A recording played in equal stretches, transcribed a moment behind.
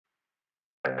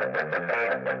Let's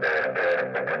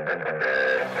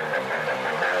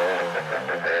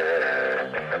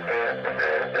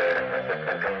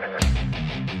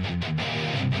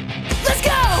go!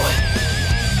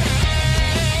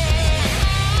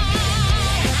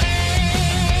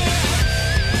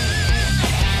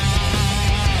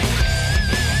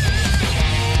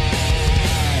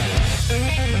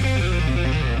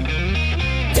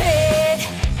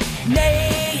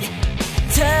 Detonator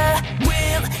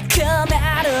will come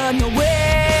out of nowhere.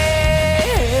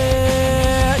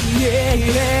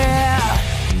 Yeah.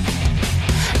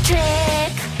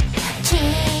 Trick,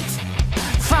 cheat,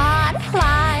 fraud,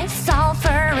 lie,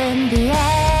 sulfur in the air.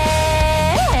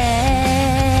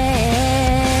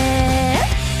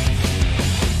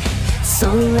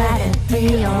 So let it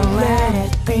be, or let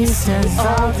it be, says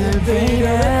all the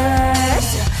beaters.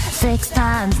 6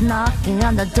 times knocking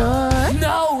on the door.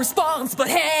 No response, but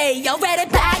hey, already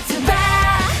back to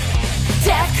back.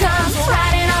 Death comes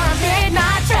riding on a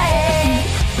midnight train.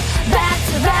 Back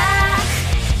to back.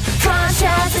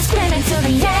 Conscience is screaming to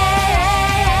the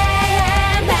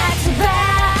end. Back to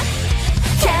back.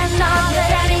 Cannot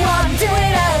let anyone do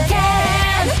it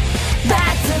again.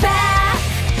 Back to back.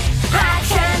 I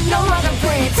can no longer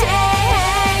pretend.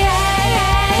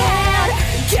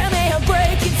 Give me a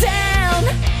break it down.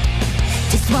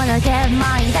 Just wanna get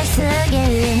my dice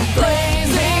again.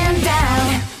 Blazing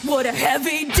down. What a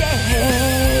heavy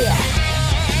day.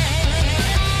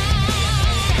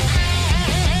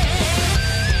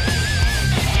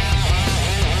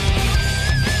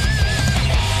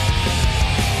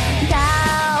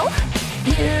 Now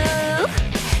you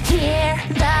hear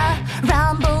the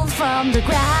rumble from the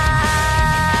ground.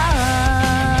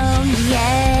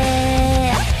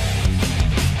 Yeah.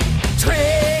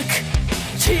 Trick,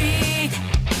 cheat,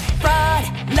 fraud,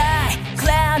 lie,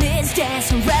 clown is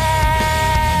dancing around.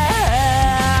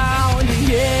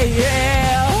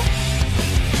 Yeah.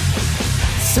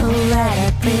 So let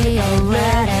it be, oh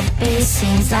let it be,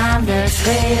 since I'm the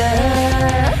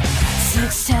traitor.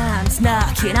 6 times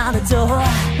knocking on the door.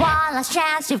 One last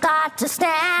chance, you've got to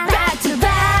stand. Back to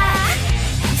back.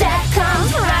 Death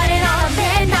comes riding on a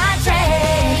midnight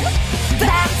train.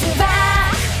 Back to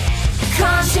back.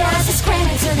 Conscience is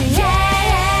screaming to the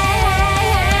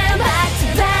end. Back to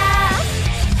back.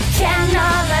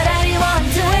 Cannot let anyone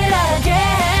do it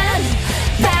again.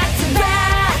 Back to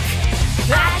back.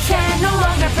 I can no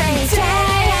longer pretend.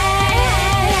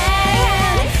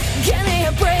 Give me a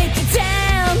break it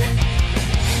down.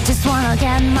 Just wanna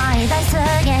get my dice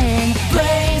again.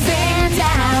 Blazing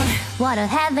down. What a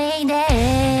heavy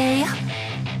day.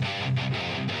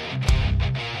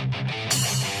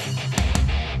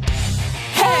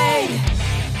 Hey,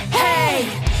 hey,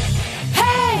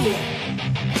 hey.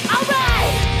 All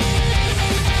right.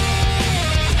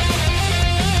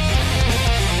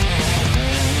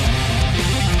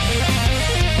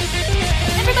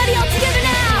 Everybody all together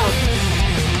now.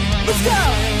 Let's go.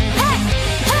 Hey,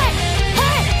 hey,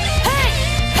 hey, hey,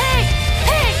 hey,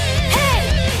 hey, hey.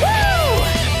 Woo!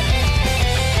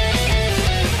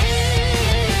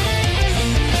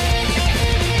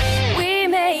 We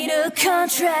made a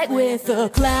contract with a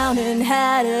clown and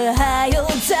had a high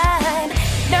old time.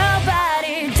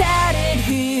 Nobody doubted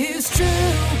his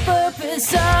true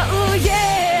purpose. Oh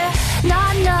yeah.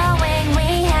 Not knowing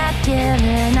we had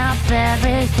given up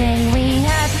everything we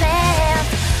had left.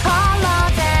 All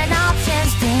of an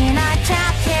options denied,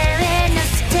 trapped here in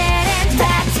this dead end.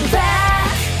 Back to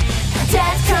back.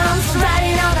 Death comes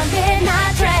riding on a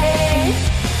midnight train.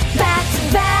 Back to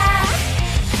back.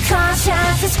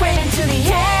 Conscience is screaming to the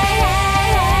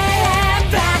end.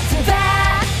 Back to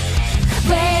back.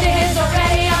 Blade is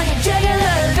already on your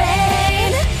jugular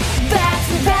vein. Back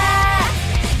to back.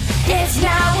 It's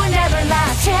now or never,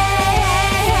 last chance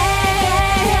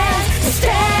to stay.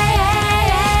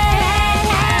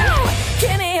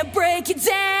 Give me a break it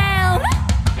down.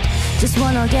 Just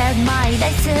wanna get my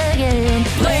dice again.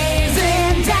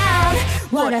 Blazing down.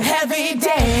 What a heavy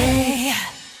day.